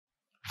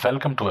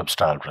Welcome to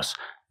WordPress.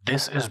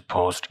 This is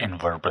post in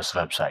WordPress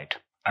website.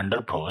 Under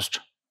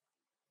post,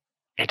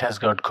 it has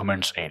got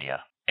comments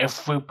area.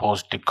 If we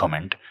post the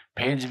comment,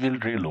 page will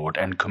reload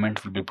and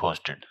comment will be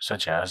posted,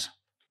 such as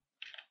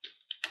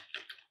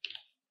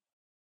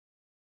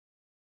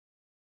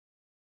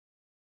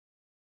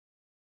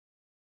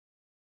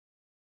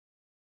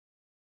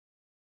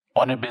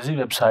on a busy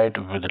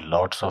website with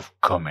lots of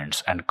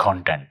comments and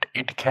content,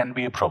 it can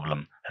be a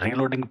problem.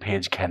 Reloading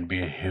page can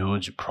be a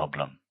huge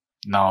problem.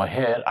 Now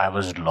here I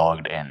was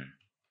logged in.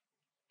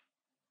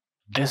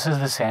 This is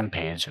the same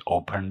page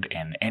opened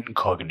in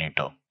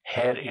incognito.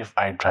 Here if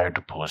I try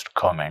to post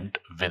comment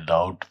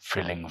without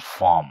filling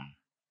form,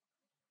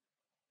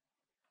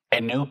 a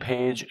new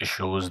page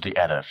shows the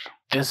error.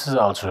 This is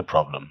also a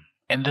problem.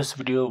 In this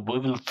video we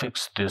will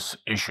fix this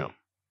issue.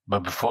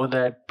 But before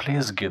that,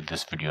 please give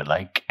this video a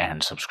like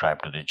and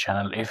subscribe to the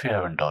channel if you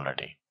haven't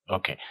already.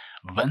 Okay,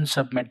 when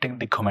submitting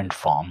the comment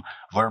form,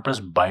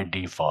 WordPress by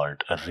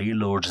default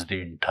reloads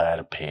the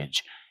entire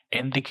page.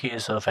 In the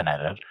case of an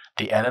error,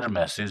 the error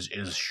message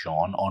is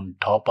shown on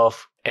top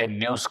of a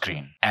new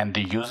screen and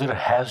the user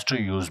has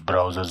to use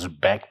browser's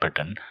back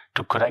button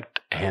to correct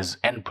his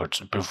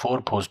inputs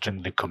before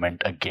posting the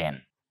comment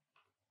again.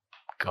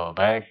 Go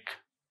back.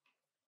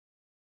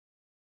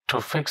 To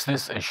fix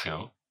this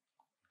issue,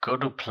 go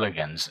to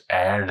plugins,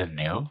 add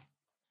new,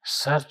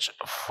 search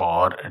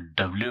for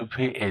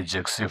WP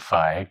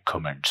Ajaxify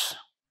Comments.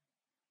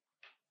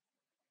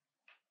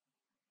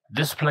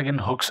 This plugin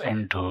hooks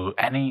into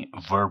any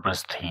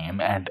WordPress theme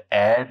and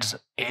adds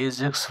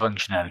AJAX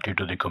functionality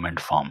to the comment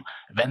form.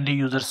 When the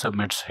user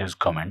submits his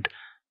comment,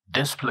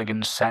 this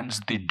plugin sends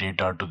the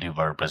data to the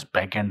WordPress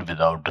backend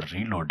without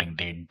reloading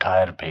the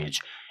entire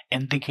page.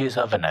 In the case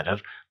of an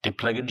error, the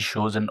plugin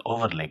shows an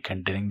overlay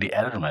containing the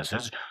error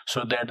message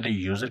so that the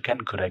user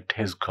can correct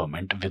his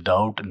comment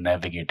without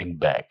navigating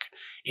back.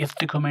 If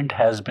the comment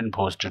has been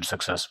posted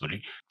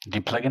successfully, the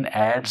plugin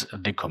adds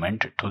the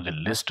comment to the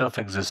list of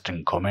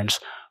existing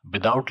comments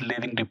without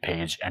leaving the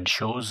page and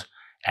shows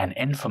an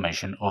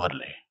information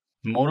overlay.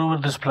 Moreover,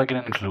 this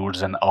plugin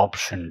includes an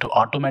option to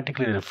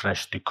automatically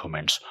refresh the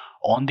comments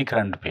on the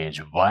current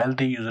page while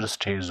the user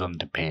stays on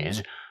the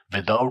page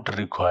without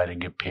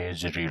requiring a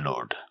page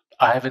reload.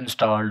 I have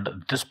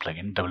installed this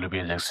plugin, WP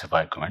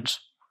Ajaxify Comments,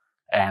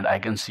 and I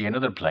can see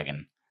another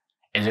plugin,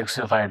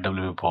 Ajaxify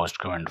WP Post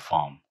Comment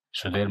Form.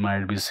 So there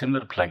might be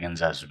similar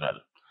plugins as well.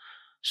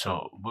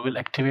 So we will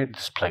activate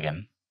this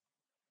plugin,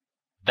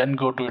 then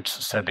go to its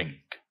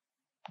setting.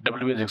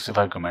 WP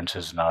Ajaxify Comments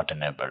is not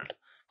enabled.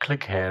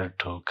 Click here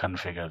to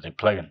configure the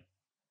plugin.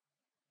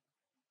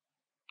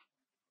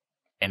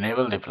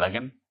 Enable the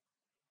plugin.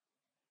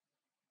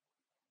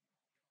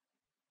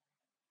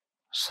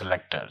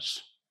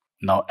 Selectors.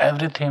 Now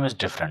every theme is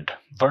different.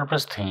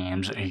 WordPress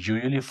themes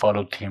usually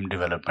follow theme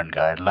development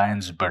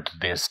guidelines, but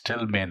they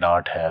still may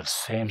not have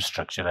same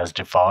structure as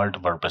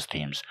default WordPress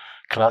themes.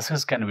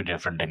 Classes can be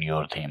different in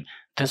your theme.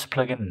 This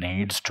plugin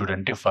needs to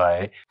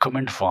identify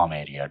comment form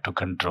area to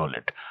control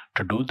it.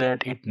 To do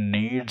that, it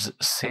needs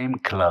same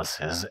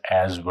classes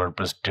as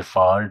WordPress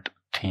default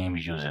theme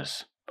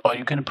uses. Or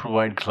you can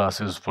provide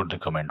classes for the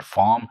comment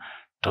form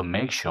to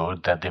make sure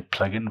that the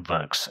plugin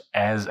works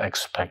as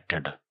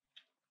expected.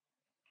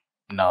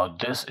 Now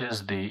this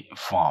is the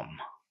form.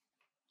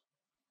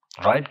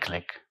 Right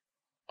click.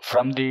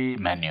 From the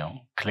menu,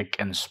 click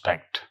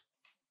Inspect.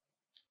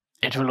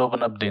 It will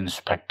open up the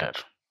inspector.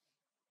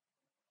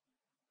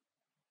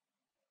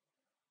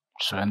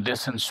 So in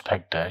this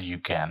inspector, you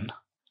can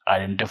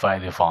identify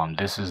the form.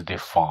 This is the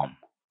form.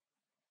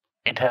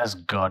 It has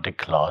got a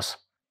class,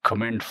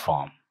 comment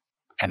form,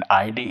 and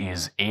ID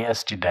is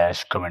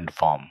AST-comment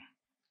form.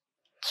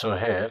 So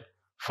here,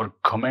 for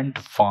comment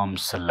form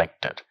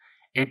selector,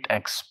 it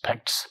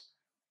expects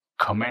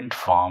comment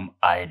form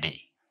ID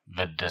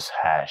with this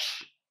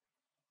hash.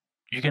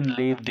 You can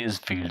leave these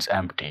fields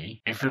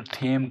empty if your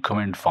theme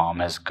comment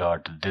form has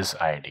got this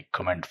ID,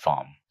 comment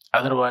form.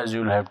 Otherwise,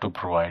 you'll have to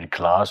provide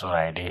class or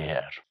ID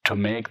here to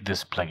make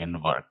this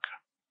plugin work.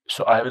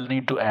 So I will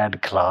need to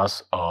add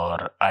class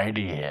or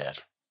ID here.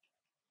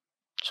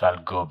 So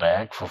I'll go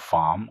back for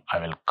form. I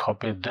will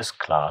copy this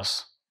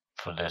class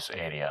for this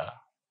area,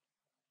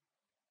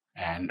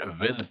 and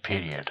with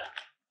period,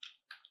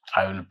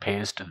 I will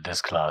paste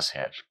this class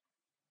here.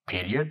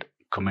 Period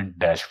comment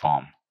dash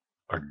form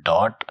or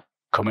dot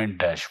comment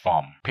dash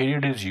form.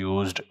 Period is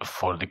used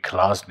for the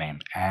class name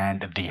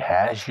and the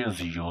hash is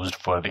used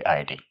for the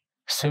ID.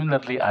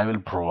 Similarly, I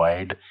will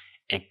provide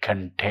a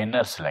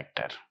container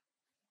selector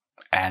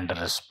and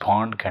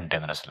respond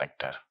container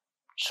selector.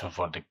 So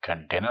for the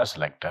container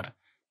selector,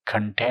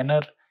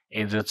 container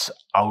is its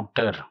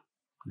outer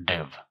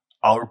div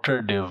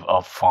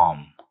of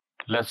form.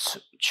 Let's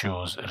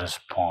choose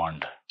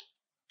respond.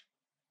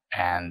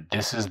 And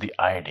this is the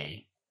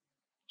ID,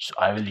 so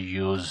I will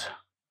use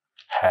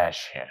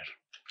hash here.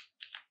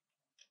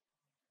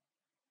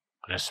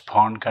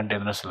 Respond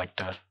container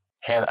selector.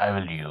 Here I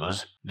will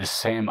use the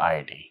same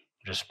ID,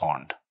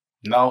 respond.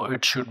 Now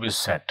it should be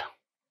set.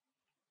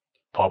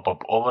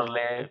 Pop-up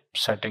overlay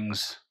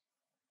settings,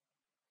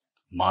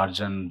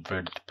 margin,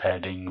 width,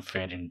 padding,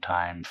 fade in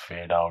time,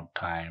 fade out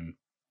time,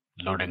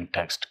 loading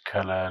text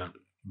color,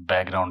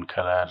 background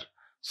color,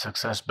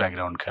 success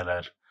background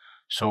color.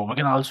 So we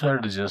can also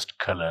adjust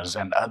colors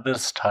and other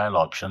style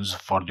options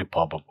for the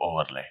pop-up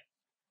overlay.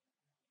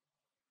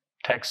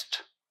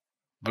 Text.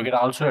 We can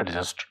also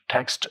adjust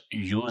text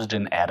used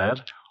in error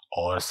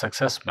or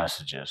success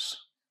messages.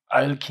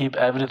 I'll keep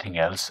everything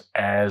else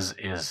as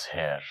is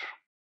here.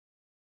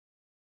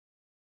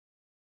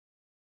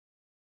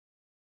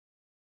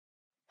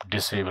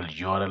 Disable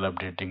URL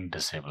updating,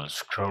 disable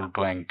scroll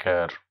to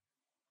anchor,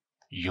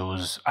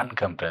 use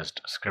uncompressed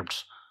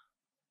scripts.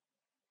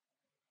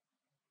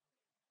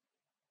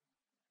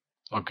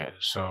 Okay,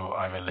 so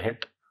I will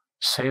hit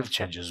Save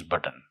Changes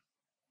button.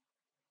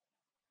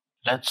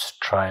 Let's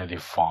try the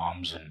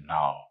forms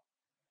now.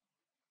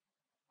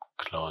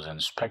 Close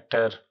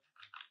inspector.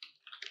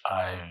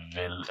 I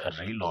will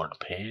reload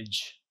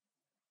page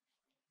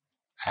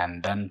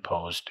and then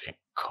post a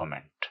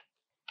comment.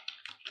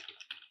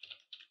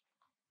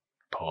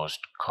 Post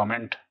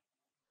comment,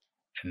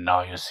 and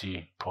now you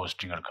see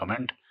posting your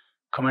comment.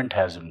 Comment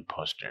has been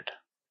posted.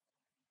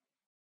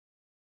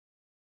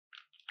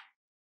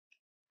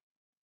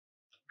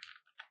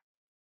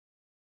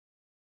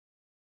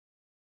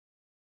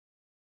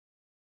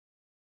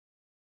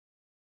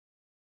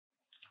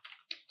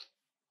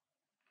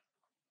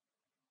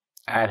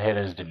 And here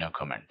is the new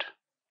comment.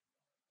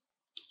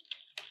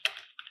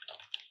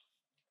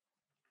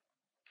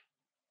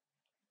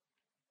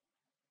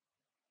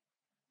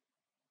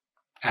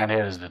 And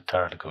here is the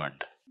third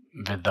comment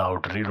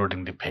without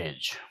reloading the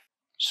page.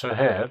 So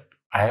here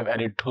I have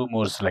added two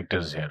more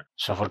selectors here.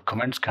 So for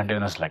comments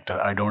container selector,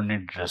 I don't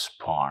need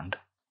respond.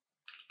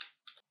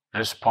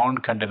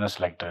 Respond container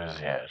selector is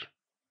here.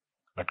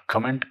 But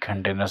comment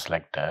container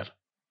selector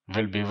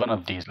will be one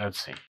of these.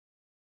 Let's see.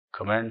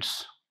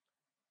 Comments.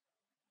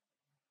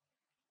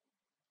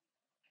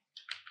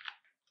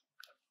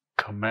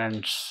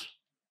 Comments.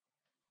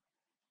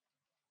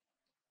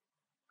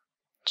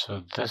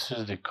 So this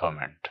is the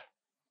comment.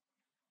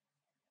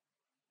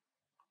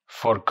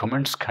 For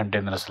comments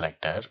container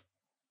selector,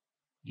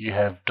 you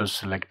have to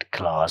select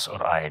class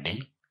or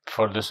ID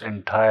for this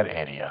entire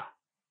area,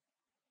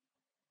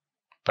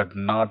 but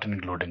not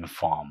including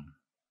form.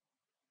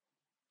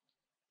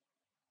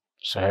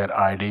 So here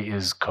ID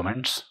is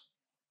comments.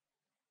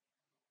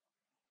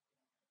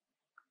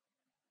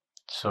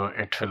 So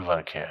it will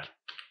work here.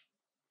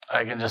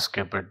 I can just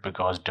skip it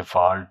because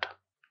default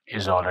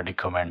is already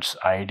comments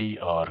ID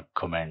or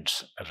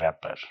comments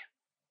wrapper.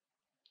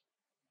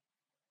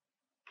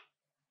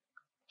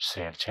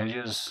 Save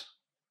changes.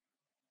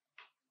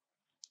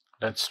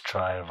 Let's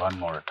try one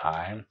more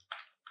time.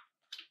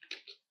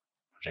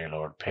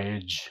 Reload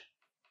page.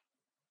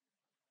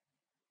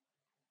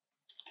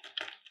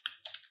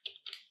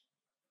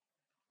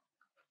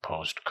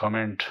 Post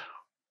comment.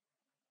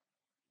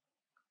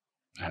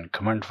 And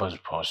comment was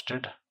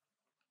posted.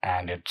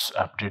 And it's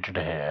updated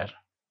here,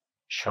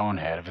 shown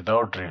here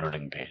without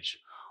reloading page.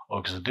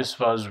 Okay, so this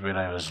was when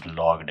I was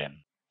logged in.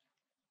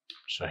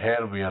 So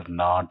here we are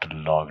not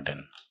logged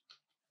in.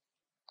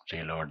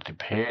 Reload the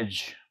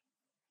page.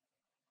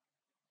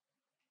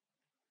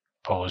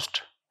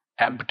 Post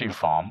empty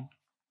form.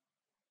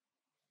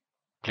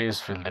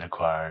 Please fill the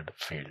required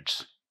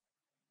fields.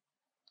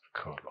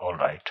 Cool, all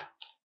right.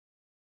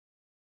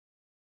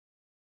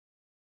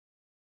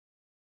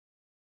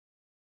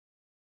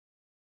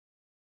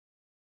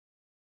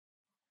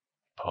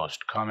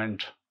 Post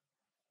comment.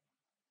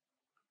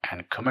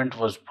 And comment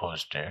was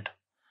posted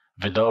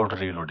without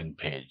reloading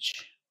page.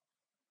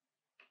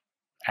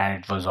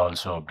 And it was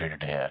also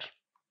updated here.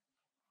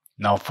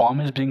 Now form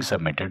is being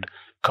submitted,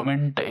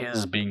 comment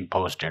is being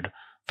posted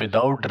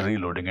without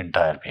reloading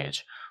entire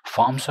page.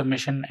 Form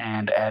submission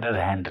and error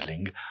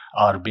handling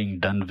are being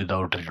done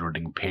without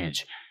reloading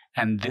page.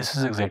 And this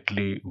is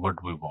exactly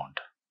what we want.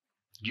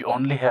 You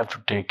only have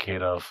to take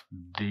care of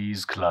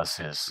these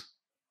classes.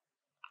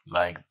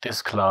 Like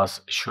this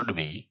class should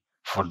be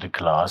for the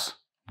class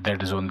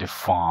that is on the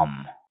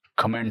form,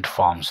 comment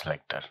form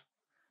selector.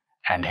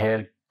 And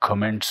here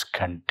comments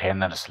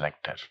container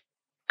selector.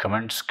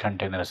 Comments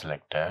container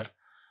selector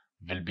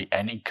will be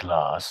any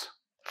class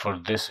for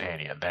this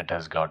area that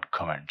has got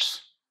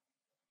comments.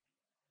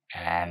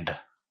 And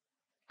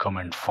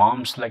comment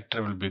form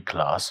selector will be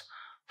class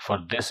for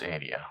this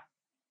area,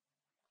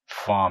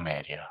 form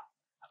area.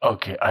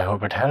 Okay, I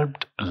hope it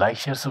helped. Like,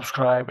 share,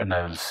 subscribe, and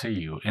I will see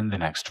you in the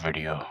next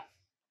video.